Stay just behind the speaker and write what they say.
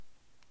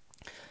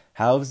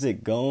How's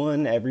it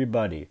going,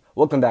 everybody?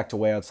 Welcome back to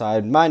Way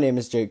Outside. My name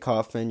is Jake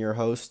Kaufman, your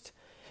host,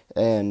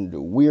 and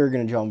we're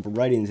going to jump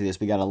right into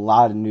this. We got a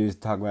lot of news to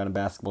talk about in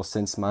basketball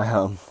since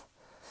my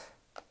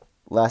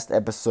last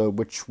episode,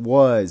 which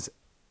was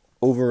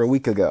over a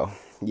week ago.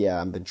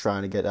 Yeah, I've been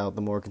trying to get out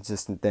the more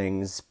consistent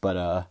things, but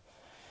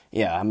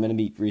I'm going to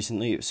be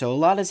recently. So a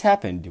lot has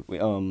happened.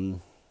 All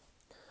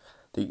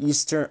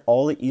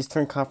the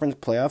Eastern Conference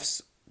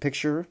playoffs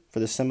picture for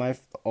the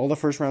all the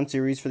first round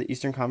series for the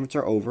Eastern Conference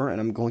are over,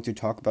 and I'm going to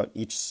talk about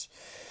each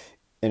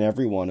and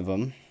every one of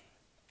them.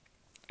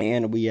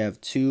 And we have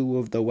two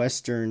of the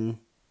Western.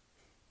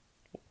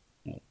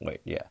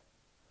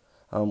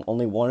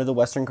 Only one of the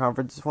Western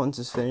Conference ones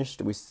is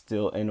finished. We're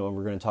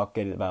going to talk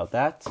about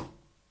that.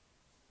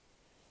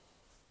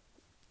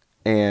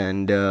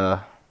 And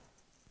I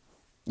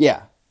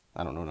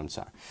don't know what I'm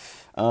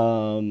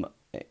saying.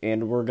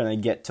 And we're gonna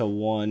get to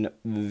one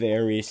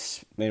very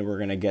special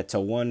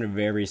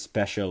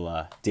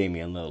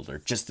Damian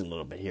Lillard just a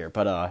little bit here.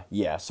 But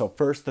so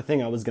first, the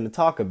thing I was gonna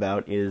talk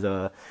about is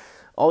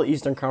all the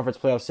Eastern Conference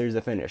playoff series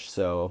that finished.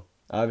 So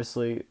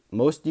obviously,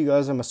 most of you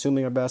guys, I'm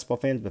assuming, are basketball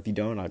fans. But if you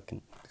don't, I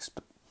can.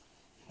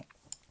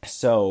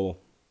 So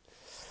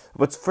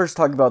let's first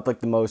talk about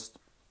the most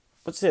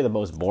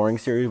boring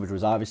series, which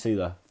was obviously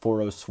the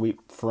 4-0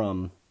 sweep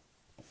from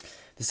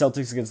the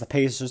Celtics against the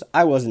Pacers.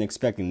 I wasn't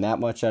expecting that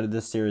much out of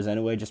this series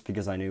anyway, just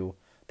because I knew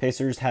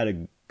Pacers had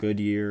a good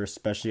year,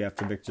 especially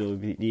after Victor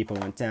Oladipo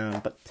went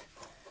down. But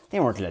they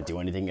weren't going to do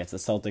anything against the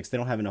Celtics. They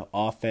don't have enough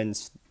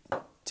offense.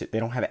 They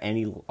don't have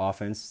any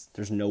offense.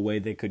 There's no way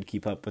they could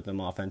keep up with them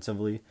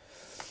offensively.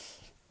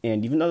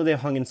 And even though they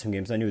hung in some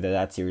games, I knew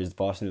that series,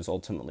 Boston was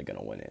ultimately going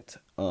to win it.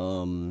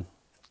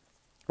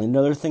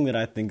 Another thing that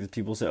I think is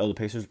people say, the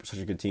Pacers were such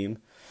a good team.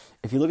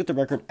 If you look at the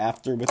record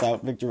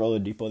without Victor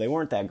Oladipo, they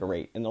weren't that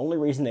great. And the only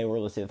reason they were,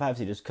 let's say, the 5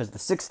 seed is because the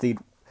 6th seed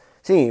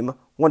team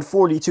won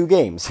 42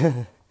 games.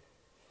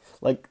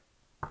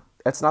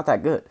 That's not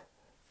that good.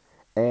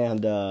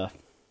 And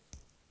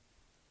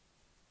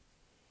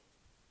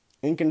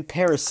in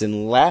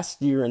comparison, last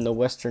year in the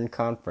Western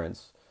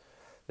Conference,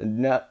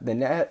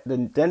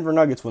 the Denver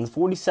Nuggets won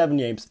 47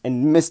 games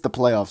and missed the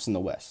playoffs in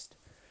the West.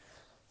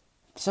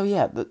 So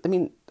yeah,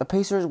 the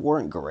Pacers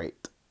weren't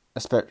great.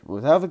 Especially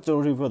without Victor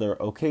Oladipo, they're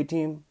an okay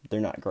team. They're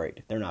not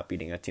great. They're not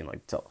beating a team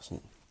like the Celtics.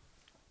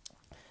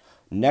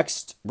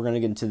 Next, we're going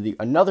to get into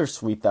another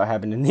sweep that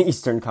happened in the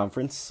Eastern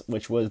Conference,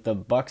 which was the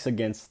Bucks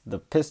against the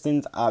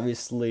Pistons.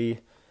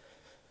 Obviously,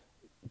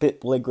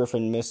 Blake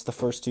Griffin missed the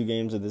first 2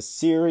 games of this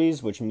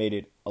series, which made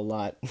it a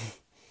lot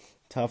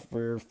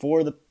tougher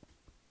for the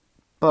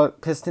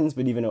Pistons.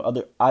 But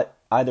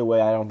either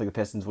way, I don't think the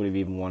Pistons would have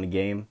even won a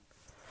game.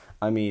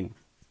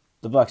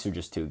 The Bucks are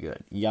just too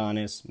good.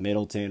 Giannis,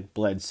 Middleton,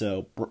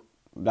 Bledsoe,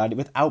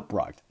 without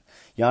Brogdon.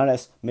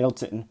 Giannis,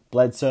 Middleton,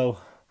 Bledsoe,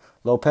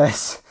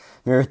 Lopez,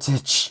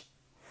 Mirotic,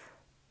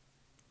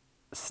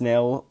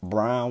 Snell,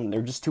 Brown.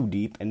 They're just too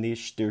deep, and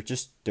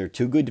they're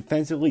too good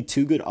defensively,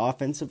 too good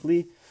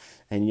offensively.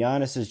 And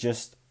Giannis is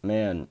just,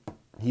 man,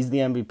 he's the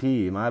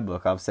MVP in my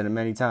book. I've said it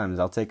many times.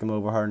 I'll take him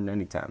over Harden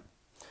anytime.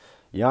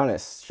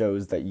 Giannis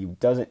shows that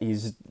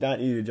he's not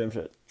easy to jump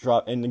shot.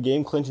 Drop in the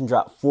game. Clinton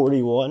dropped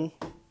 41.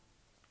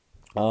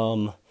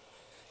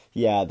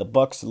 The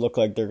Bucks look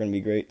like they're going to be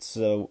great.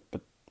 So,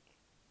 but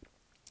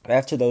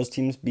after those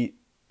teams beat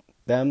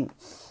them,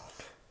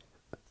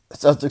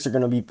 Celtics are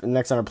going to be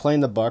next time. Are playing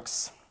the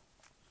Bucks.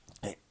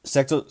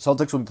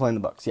 Celtics will be playing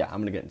the Bucks. Yeah,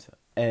 I'm going to get into it,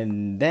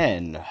 and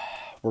then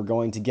we're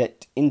going to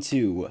get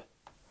into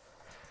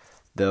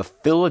the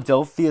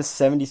Philadelphia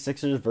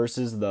 76ers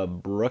versus the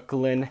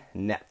Brooklyn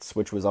Nets,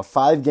 which was a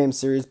 5-game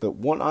series, but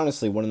one of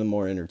the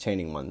more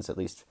entertaining ones, at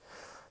least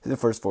the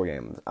first 4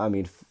 games.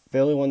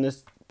 Philly won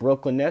this.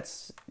 Brooklyn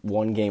Nets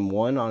won game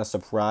 1 on a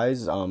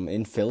surprise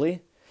in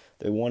Philly.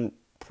 They won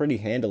pretty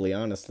handily,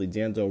 honestly.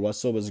 D'Angelo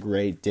Russell was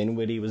great.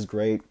 Dinwiddie was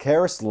great.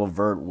 Karis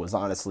LeVert was,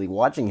 honestly,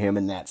 watching him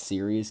in that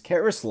series.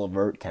 Karis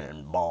LeVert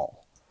can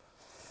ball.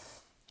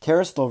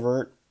 Karis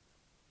LeVert,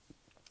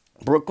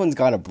 Brooklyn's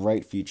got a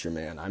bright future,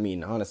 man.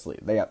 Honestly,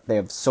 they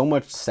have so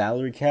much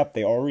salary cap.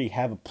 They already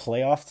have a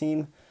playoff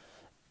team.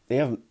 They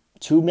have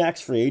 2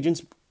 max free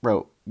agents.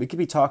 Bro, we could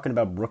be talking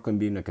about Brooklyn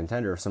being a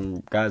contender if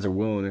some guys are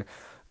willing to.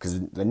 Because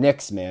the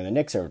Knicks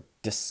are a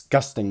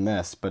disgusting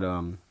mess. But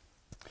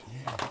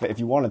if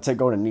you want to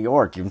go to New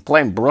York, you can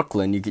play in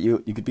Brooklyn. You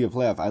could be a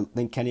playoff. I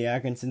think Kenny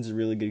Atkinson's a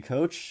really good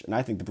coach, and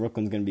I think the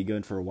Brooklyn's going to be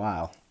good for a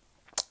while.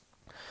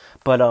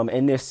 But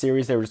in this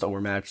series, they were just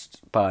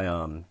overmatched by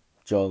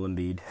Joel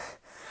Embiid.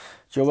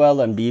 Joel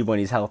Embiid, when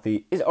he's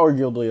healthy, is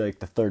arguably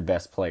the 3rd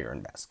best player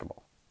in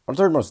basketball. Or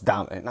 3rd most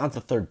dominant, not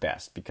the 3rd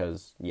best,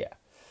 because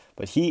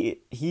But you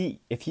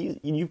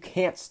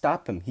can't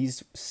stop him.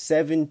 He's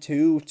 7'2",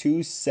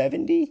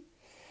 270.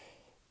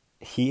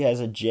 He has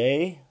a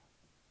J.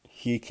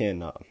 He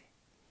can, an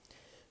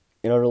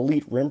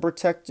elite rim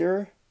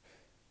protector.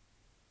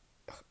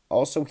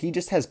 Also, he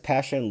just has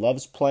passion,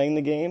 loves playing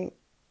the game,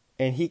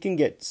 and he can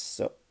do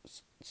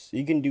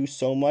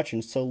so much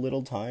in so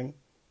little time.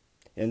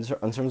 In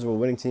terms of a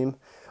winning team,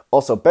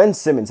 Also, Ben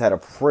Simmons had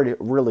a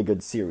really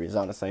good series,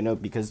 honestly. I know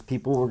because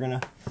people were going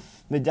to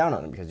be down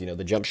on him because,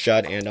 the jump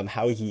shot and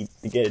how he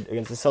did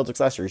against the Celtics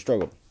last year. He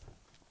struggled.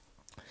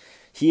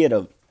 He had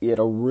a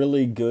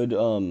really good,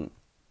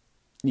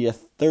 he had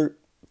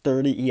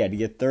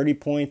 30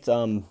 points.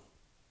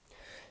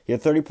 He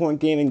had a 30-point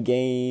game in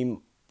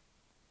game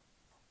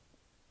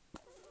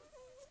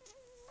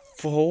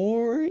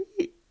 4?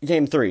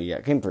 Game 3,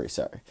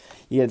 sorry.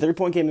 He had a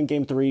 30-point game in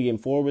game 3. Game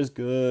 4 was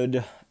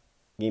good.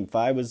 Game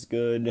 5 was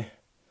good.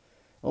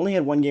 Only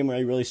had one game where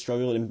he really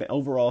struggled. And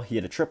overall, he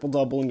had a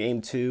triple-double in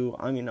game 2.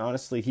 I mean,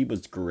 honestly, he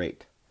was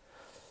great.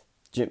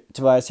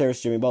 Tobias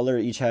Harris, Jimmy Butler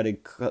each had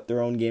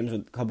their own games,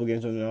 with a couple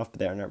games went off, but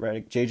they are not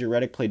Redick. JJ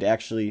Redick played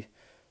actually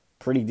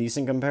pretty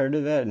decent compared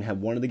to that, and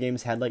had one of the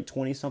games had like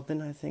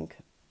 20-something, I think.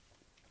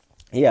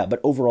 Yeah, but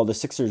overall, the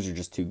Sixers are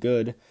just too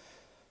good.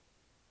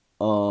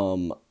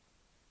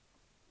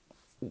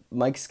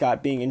 Mike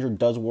Scott being injured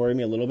does worry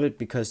me a little bit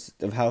because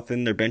of how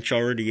thin their bench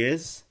already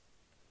is.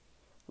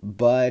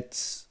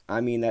 But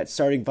I mean, that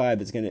starting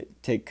five is gonna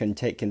take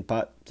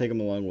them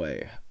a long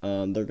way.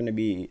 They're gonna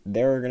be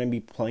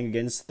playing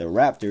against the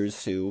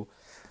Raptors, who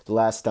the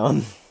last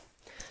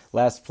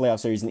playoff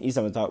series in the East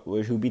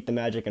who beat the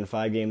Magic in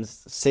 5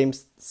 games.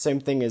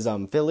 Same thing as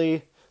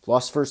Philly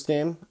lost first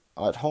game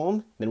at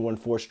home, then won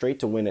 4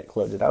 straight to win it,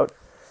 close it out.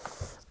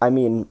 I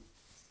mean,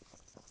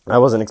 I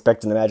wasn't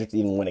expecting the Magic to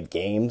even win a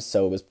game,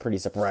 so it was pretty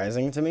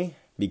surprising to me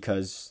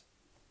because,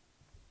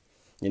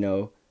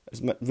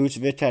 as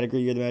Vucevic had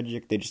agree with the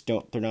Magic, they just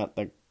don't. They're not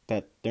like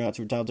that. They're not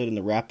super talented, and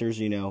the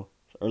Raptors,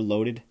 are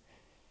loaded.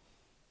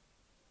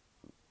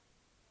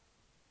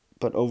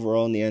 But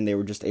overall, in the end, they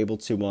were just able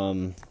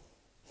to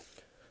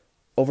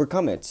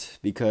overcome it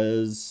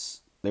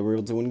because they were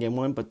able to win game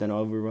 1. But then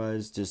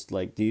otherwise, just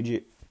like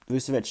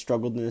Vucevic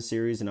struggled in the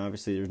series, and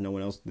obviously there's no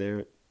one else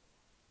there.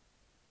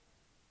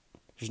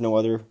 There's no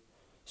other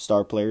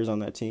star players on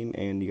that team,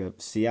 and you have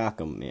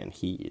Siakam. Man,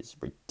 he is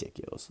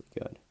ridiculously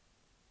good.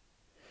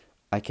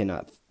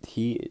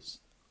 He is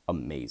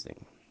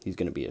amazing. He's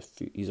gonna be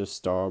he's a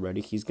star already.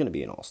 He's gonna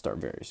be an all-star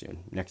very soon,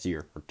 next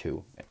year or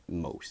 2 at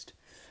most.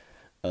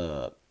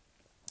 Yeah,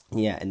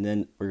 and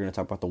then we're gonna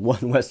talk about the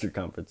one Western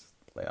Conference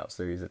playoff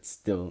series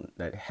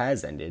that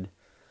has ended,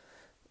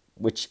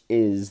 which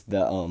is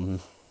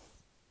the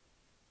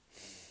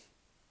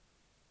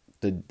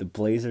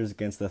Blazers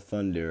against the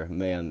Thunder.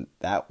 Man,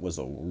 that was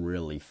a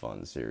really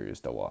fun series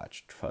to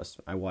watch. Trust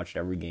me, I watched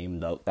every game.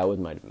 That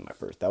might have been my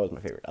first. That was my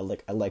favorite. I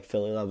like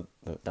Philly. That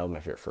was my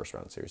favorite first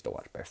round series to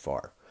watch by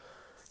far.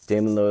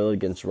 Damian Lillard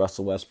against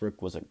Russell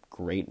Westbrook was a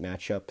great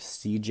matchup.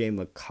 CJ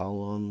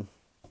McCollum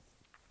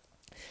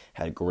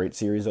had a great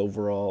series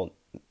overall.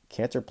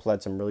 Cantor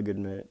played some really good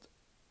minutes,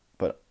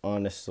 but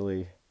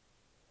honestly,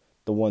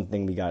 the one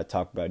thing we got to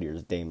talk about here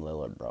is Dame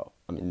Lillard, bro.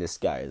 I mean, this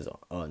guy is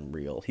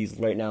unreal. He's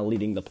right now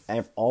leading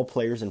all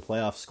players in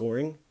playoff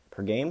scoring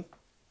per game.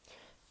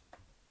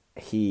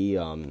 He's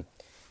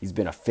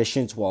been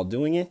efficient while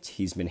doing it.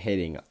 He's been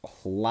hitting a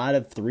lot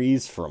of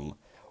threes from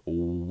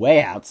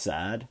way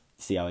outside.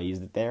 See how I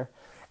used it there?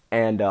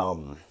 And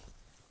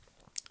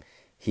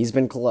he's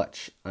been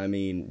clutch. I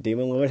mean,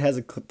 Damian Lillard has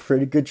a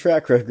pretty good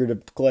track record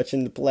of clutch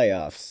in the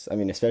playoffs. I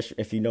mean, especially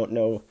if you don't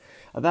know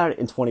about it,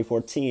 in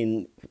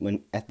 2014,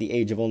 when at the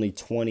age of only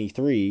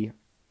 23,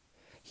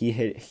 he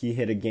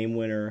hit a game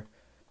winner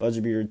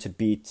buzzer beater to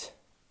beat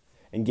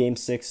in Game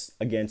 6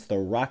 against the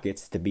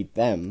Rockets to beat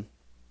them,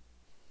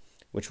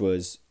 which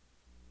was,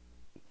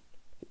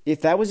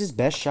 if that was his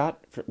best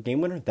shot for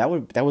game winner, that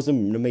was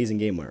an amazing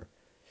game winner.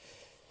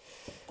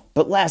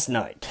 But last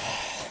night,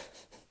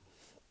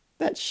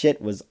 that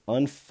shit was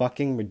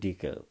unfucking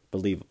ridiculous,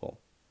 believable.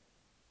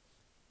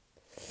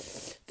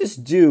 This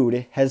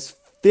dude has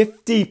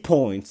 50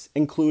 points,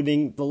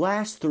 including the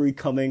last 3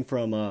 coming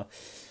from a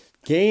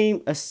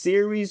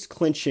series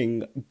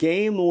clinching,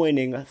 game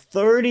winning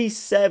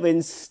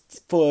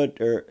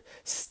 37-footer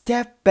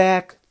step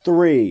back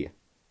 3.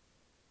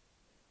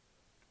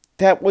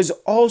 That was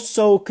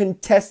also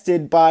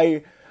contested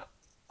by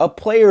a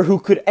player who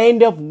could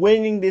end up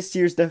winning this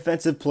year's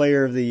Defensive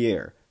Player of the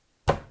Year.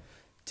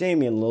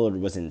 Damian Lillard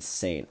was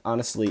insane.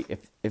 Honestly,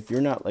 if you're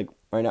not like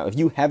right now, if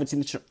you haven't seen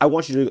the show, I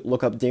want you to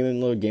look up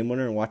Damian Lillard game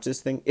winner and watch this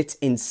thing. It's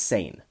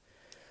insane.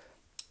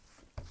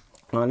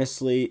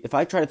 Honestly, if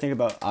I try to think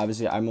about,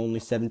 obviously I'm only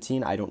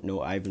 17. I don't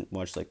know. I haven't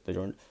watched like the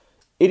Jordan.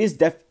 It is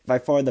by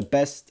far the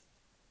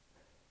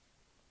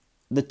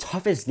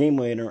toughest game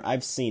winner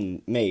I've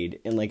seen made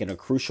in a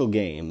crucial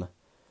game.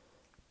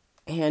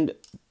 And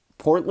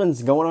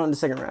Portland's going on the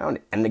second round,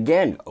 and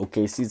again,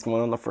 OKC's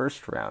going on the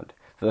first round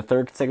for the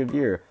 3rd consecutive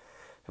year.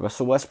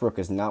 Russell Westbrook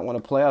has not won a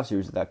playoff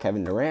series without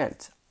Kevin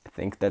Durant. I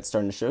think that's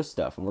starting to show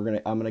stuff, and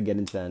I'm gonna get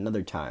into that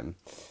another time.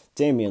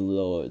 Damian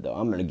Lillard, though,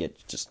 I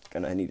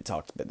need to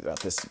talk a bit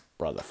about this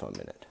brother for a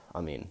minute.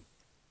 I mean,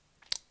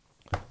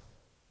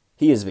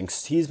 he's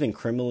been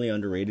criminally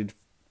underrated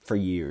for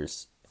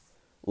years.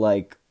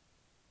 Like,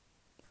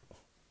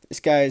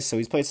 this guy, so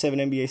he's played 7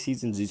 NBA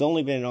seasons. He's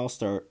only been an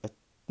All-Star, I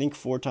think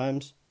 4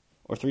 times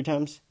or 3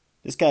 times.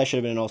 This guy should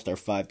have been an All-Star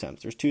 5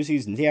 times. There's 2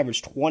 seasons. He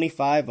averaged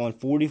 25 on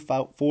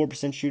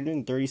 44%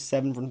 shooting,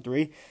 37 from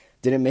 3.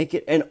 Didn't make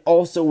it, and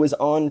also was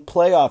on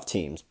playoff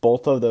teams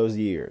both of those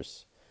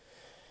years.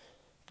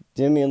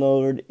 Damian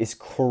Lillard is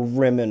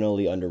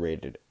criminally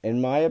underrated.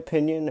 In my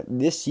opinion,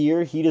 this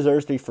year, he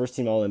deserves to be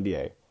first-team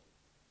All-NBA.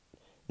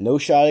 No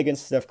shot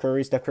against Steph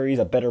Curry. Steph Curry is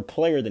a better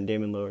player than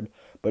Damian Lillard,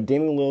 but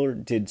Damian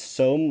Lillard did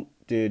so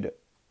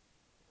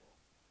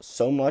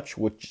much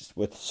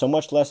with so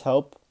much less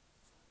help.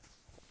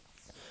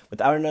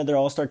 Without another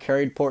All-Star,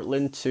 carried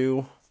Portland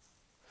to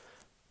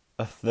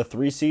the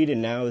 3 seed,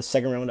 and now the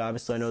second round.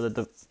 Obviously, I know that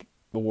the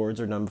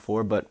awards are done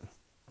before, but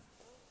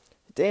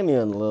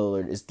Damian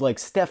Lillard is like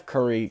Steph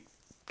Curry,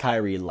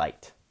 Kyrie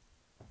light.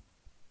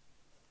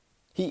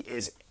 He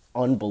is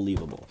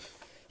unbelievable.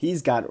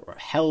 He's got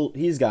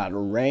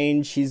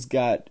range, he's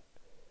got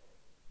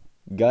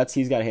guts,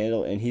 he's got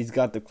handle, and he's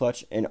got the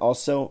clutch, and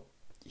also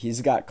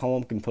he's got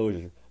calm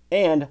composure.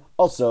 And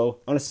also,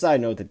 on a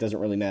side note that doesn't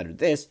really matter,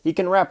 he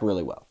can rap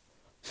really well.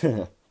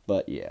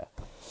 But yeah.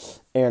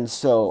 And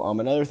so,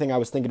 another thing I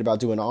was thinking about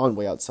doing on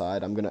Way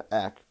Outside, I'm gonna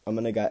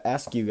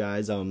ask you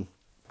guys to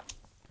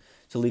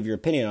leave your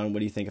opinion on what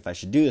do you think if I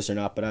should do this or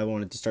not. But I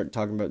wanted to start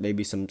talking about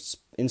maybe some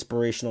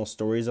inspirational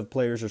stories of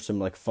players or some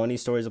like funny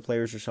stories of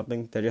players or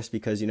something. That just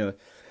because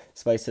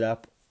spice it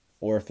up,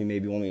 or if you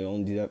maybe want me to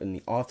only do that in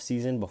the off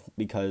season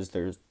because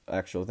there's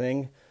actual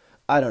thing.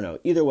 I don't know.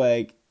 Either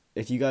way,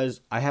 if you guys,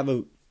 I have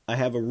a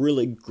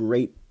really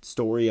great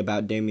story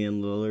about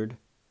Damian Lillard.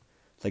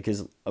 Like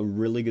a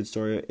really good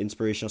story,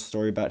 inspirational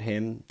story about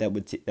him that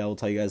will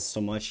tell you guys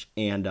so much.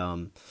 And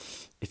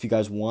if you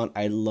guys want,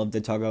 I'd love to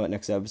talk about it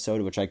next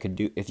episode, which I could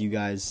do if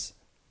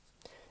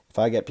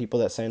I get people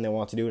that saying they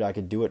want to do it, I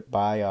could do it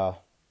by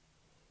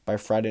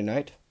Friday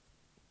night.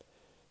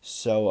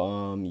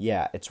 So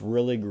yeah, it's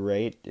really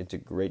great. It's a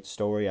great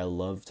story. I would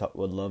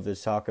love to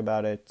talk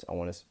about it.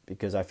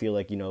 Because I feel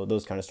like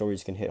those kind of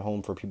stories can hit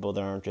home for people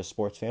that aren't just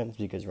sports fans.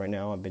 Because right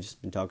now I've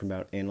just been talking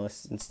about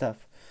analysts and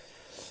stuff.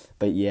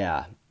 But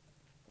yeah,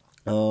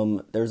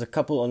 there's a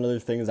couple other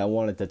things I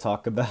wanted to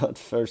talk about.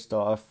 First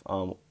off,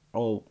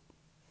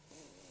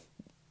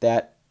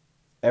 that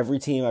every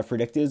team I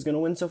predicted is going to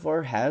win so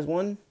far has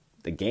won.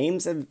 The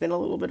games have been a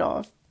little bit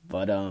off,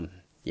 but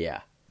yeah.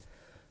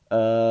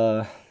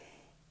 The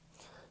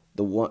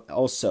one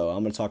also,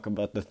 I'm going to talk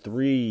about the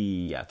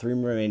three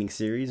remaining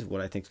series.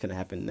 What I think is going to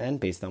happen then,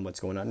 based on what's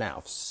going on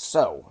now.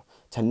 So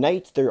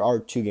tonight there are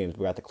 2 games.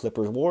 We got the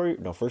Clippers Warriors.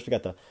 No, first we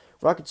got the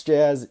Rockets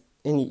Jazz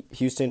in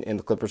Houston and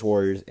the Clippers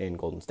Warriors in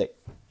Golden State.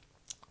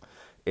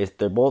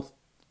 They're both,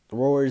 the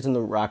Warriors and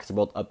the Rockets are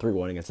both up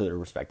 3-1 against their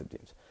respective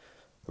teams.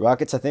 The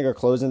Rockets, I think, are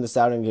closing this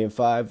out in Game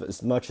 5.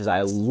 As much as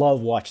I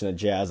love watching the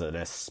Jazz, and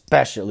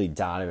especially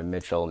Donovan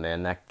Mitchell,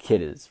 man, that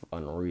kid is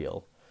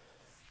unreal.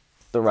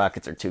 The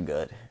Rockets are too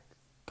good.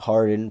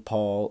 Harden,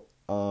 Paul,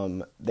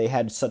 they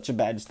had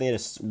a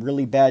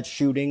really bad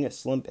shooting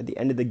slump at the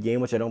end of the game,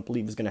 which I don't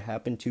believe is going to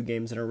happen 2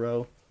 games in a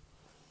row.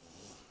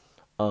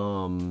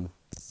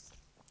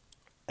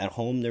 At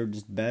home, they're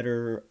just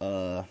better.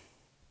 I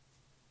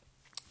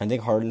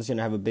think Harden's going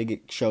to have a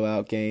big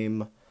show-out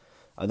game.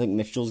 I think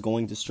Mitchell's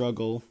going to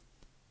struggle.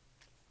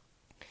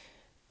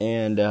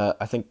 And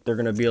I think they're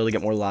going to be able to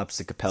get more lobs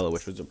to Capella,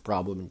 which was a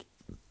problem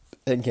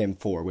in Game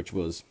 4, which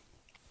was,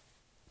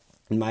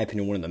 in my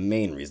opinion, one of the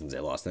main reasons they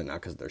lost, and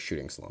not because of their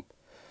shooting slump.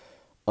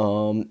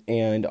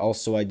 And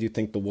also, I do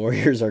think the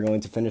Warriors are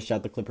going to finish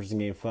out the Clippers in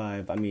Game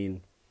 5. I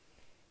mean,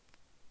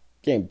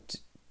 Game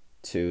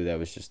 2, that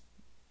was just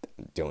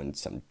doing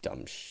some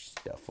dumb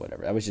stuff,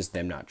 whatever. That was just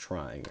them not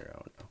trying, or I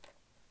don't know.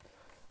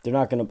 They're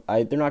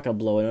not gonna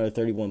blow another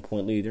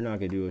 31-point lead. They're not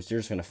gonna do it. They're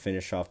just gonna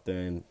finish off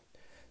them.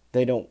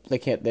 They don't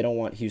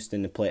want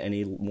Houston to play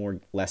any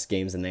less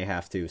games than they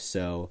have to.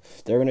 So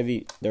they're gonna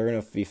be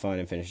fine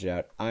and finish it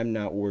out. I'm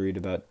not worried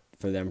about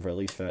for at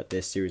least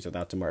this series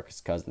without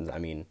DeMarcus Cousins. I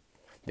mean,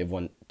 they've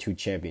won 2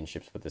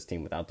 championships with this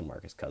team without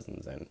DeMarcus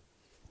Cousins, and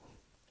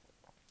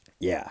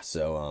yeah.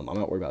 So I'm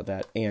not worried about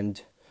that.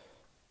 And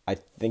I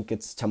think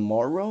it's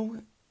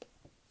tomorrow.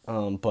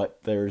 But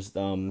there's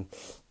the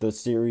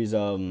series.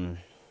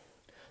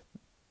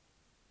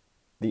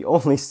 The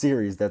only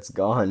series that's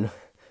gone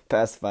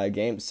past 5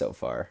 games so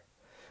far,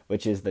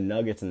 which is the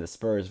Nuggets and the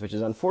Spurs, which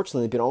is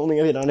unfortunately been only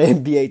on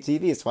NBA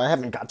TV, so I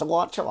haven't got to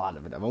watch a lot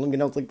of it. I've only been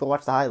able to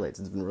watch the highlights.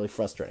 It's been really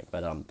frustrating.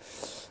 But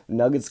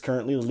Nuggets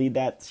currently lead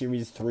that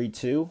series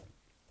 3-2.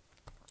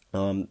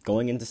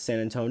 Going into San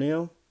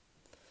Antonio,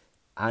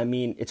 I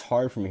mean, it's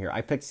hard for me here.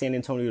 I picked San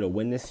Antonio to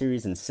win this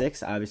series in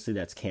 6. Obviously,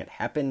 that can't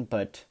happen,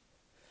 but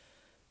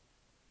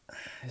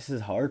this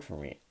is hard for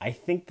me. I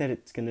think that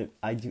it's gonna.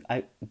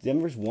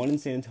 Denver's won in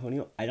San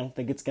Antonio. I don't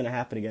think it's gonna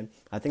happen again.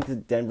 I think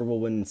that Denver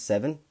will win in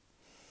 7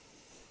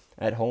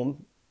 at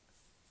home.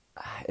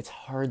 It's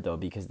hard though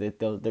because their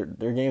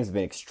games have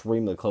been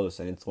extremely close,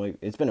 and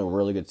it's been a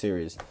really good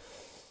series.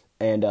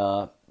 And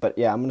but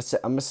yeah, I'm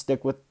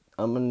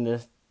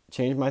gonna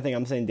change my thing.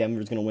 I'm saying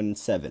Denver's gonna win in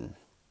 7.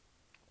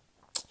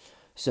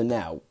 So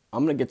now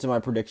I'm gonna get to my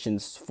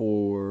predictions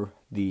for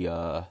the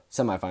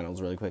semifinals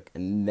really quick,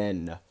 and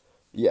then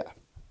Yeah,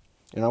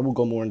 and I will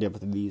go more in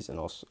depth with these, and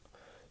also,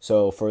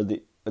 so for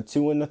the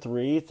 2 and the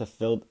 3,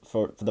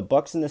 for the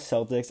Bucks and the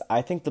Celtics,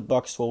 I think the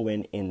Bucks will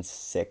win in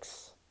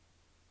 6,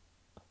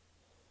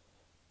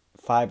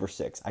 5 or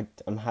 6.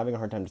 I'm having a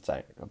hard time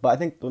deciding, but I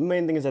think the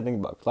main thing is I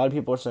think Bucks. A lot of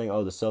people are saying,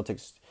 oh, the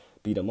Celtics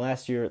beat them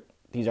last year.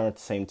 These aren't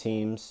the same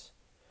teams.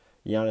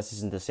 Giannis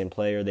isn't the same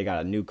player. They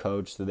got a new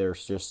coach, so they're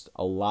just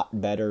a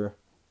lot better.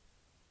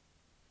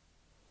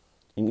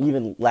 And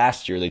even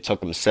last year, they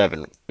took them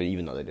 7, but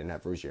even though they didn't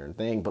have Rozier and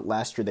thing. But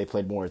last year, they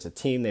played more as a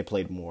team. They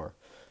played more.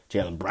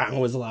 Jaylen Brown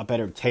was a lot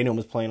better. Tatum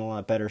was playing a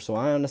lot better. So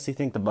I honestly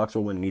think the Bucks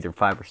will win either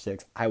 5 or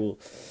 6. I'm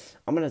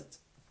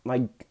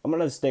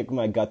gonna stick with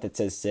my gut that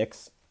says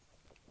 6.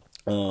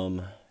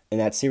 In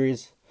that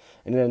series,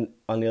 and then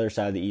on the other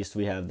side of the East,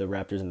 we have the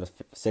Raptors and the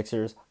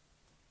Sixers.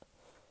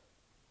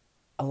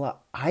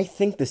 I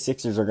think the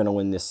Sixers are gonna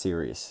win this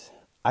series.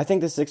 I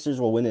think the Sixers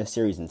will win this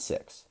series in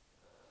 6.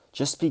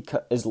 Just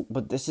because,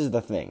 but this is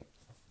the thing.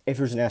 If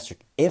there's an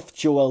asterisk, if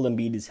Joel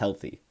Embiid is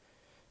healthy,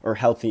 or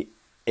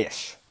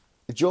healthy-ish,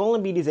 if Joel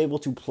Embiid is able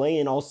to play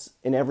in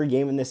every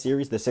game in this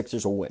series, the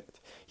Sixers will win it.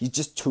 He's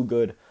just too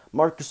good.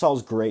 Marc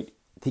Gasol's great.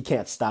 He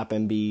can't stop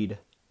Embiid.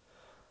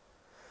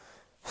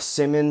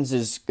 Simmons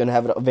is going to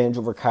have an advantage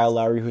over Kyle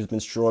Lowry, who's been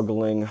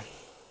struggling.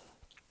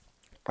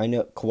 I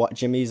know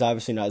Jimmy's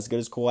obviously not as good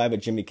as Kawhi, but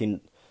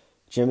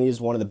Jimmy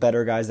is one of the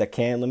better guys that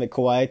can limit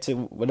Kawhi to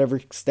whatever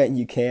extent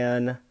you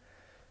can.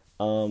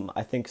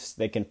 I think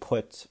they can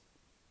put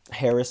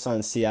Harris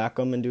on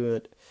Siakam and do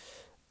it.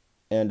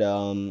 And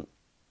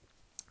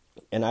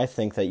I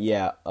think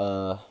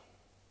that,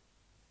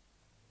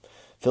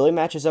 Philly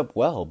matches up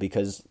well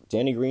because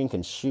Danny Green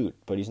can shoot,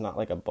 but he's not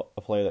like a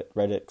player that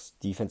Redick's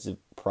defensive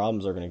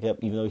problems are going to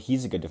get. Even though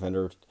he's a good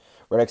defender,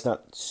 Redick's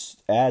not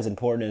as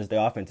important as the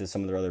offense as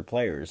some of their other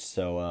players.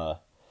 So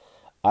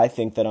I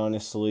think that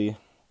honestly,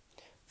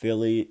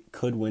 Philly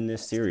could win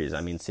this series.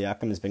 I mean,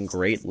 Siakam has been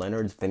great,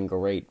 Leonard's been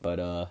great,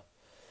 but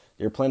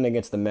they're playing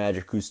against the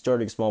Magic, whose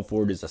starting small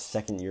forward is a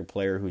second-year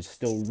player who's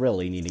still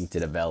really needing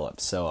to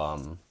develop.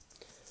 So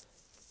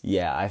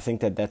yeah, I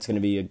think that's going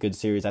to be a good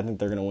series. I think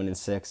they're going to win in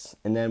 6.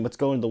 And then let's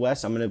go into the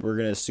West. We're going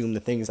to assume the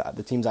teams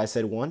I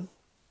said won.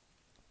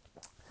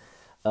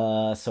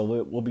 So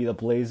it will be the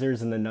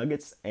Blazers and the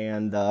Nuggets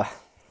and the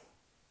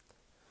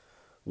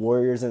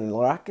Warriors and the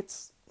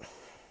Rockets.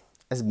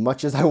 As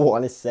much as I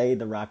want to say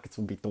the Rockets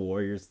will beat the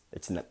Warriors,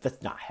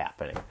 that's not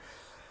happening.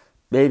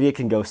 Maybe it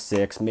can go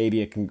 6.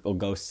 Maybe it can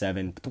go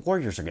 7. But the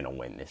Warriors are going to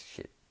win this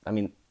shit. I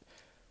mean,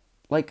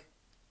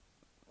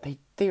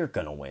 They are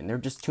going to win. They're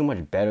just too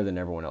much better than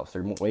everyone else.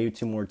 They're way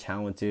too more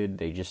talented.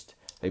 They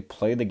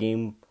play the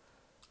game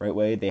right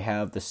way. They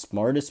have the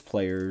smartest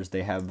players.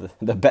 They have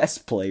the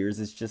best players.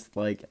 It's just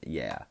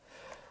Houston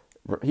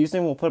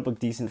will put up a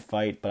decent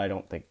fight, but I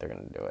don't think they're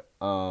going to do it.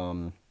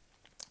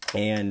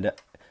 And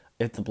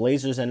if the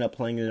Blazers end up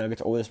playing the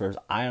Nuggets or the Spurs,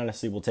 I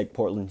honestly will take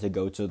Portland to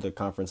go to the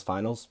conference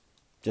finals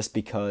just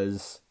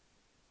because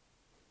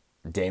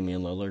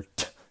Damian Lillard...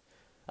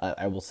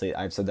 I will say,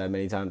 I've said that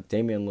many times,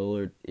 Damian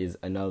Lillard is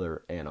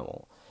another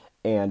animal.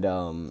 And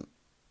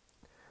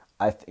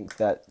I think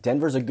that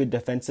Denver's a good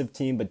defensive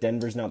team, but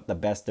Denver's not the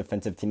best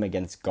defensive team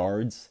against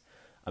guards.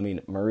 I mean,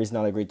 Murray's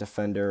not a great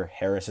defender.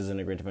 Harris isn't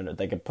a great defender.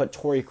 They could put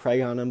Torrey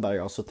Craig on him, but I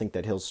also think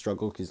that he'll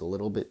struggle because he's a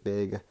little bit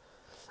big.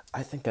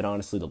 I think that,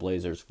 honestly, the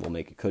Blazers could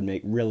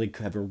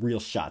have a real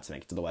shot to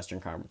make it to the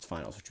Western Conference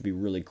Finals, which would be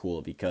really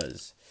cool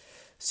because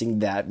seeing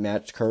that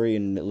match, Curry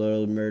and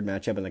Lillard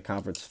match up in the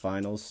conference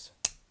finals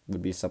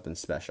would be something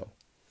special.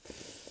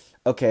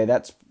 Okay,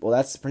 that's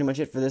pretty much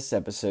it for this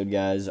episode,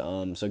 guys.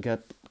 So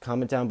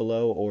comment down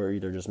below or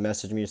either just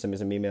message me or send me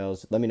some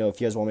emails. Let me know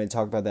if you guys want me to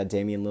talk about that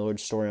Damian Lillard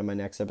story on my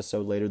next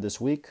episode later this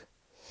week,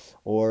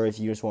 or if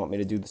you just want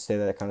me to say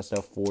that kind of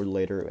stuff for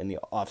later in the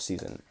off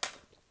season.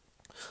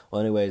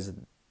 Well, anyways,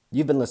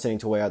 you've been listening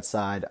to Way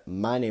Outside.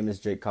 My name is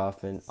Jake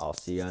Kaufman. I'll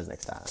see you guys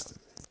next time.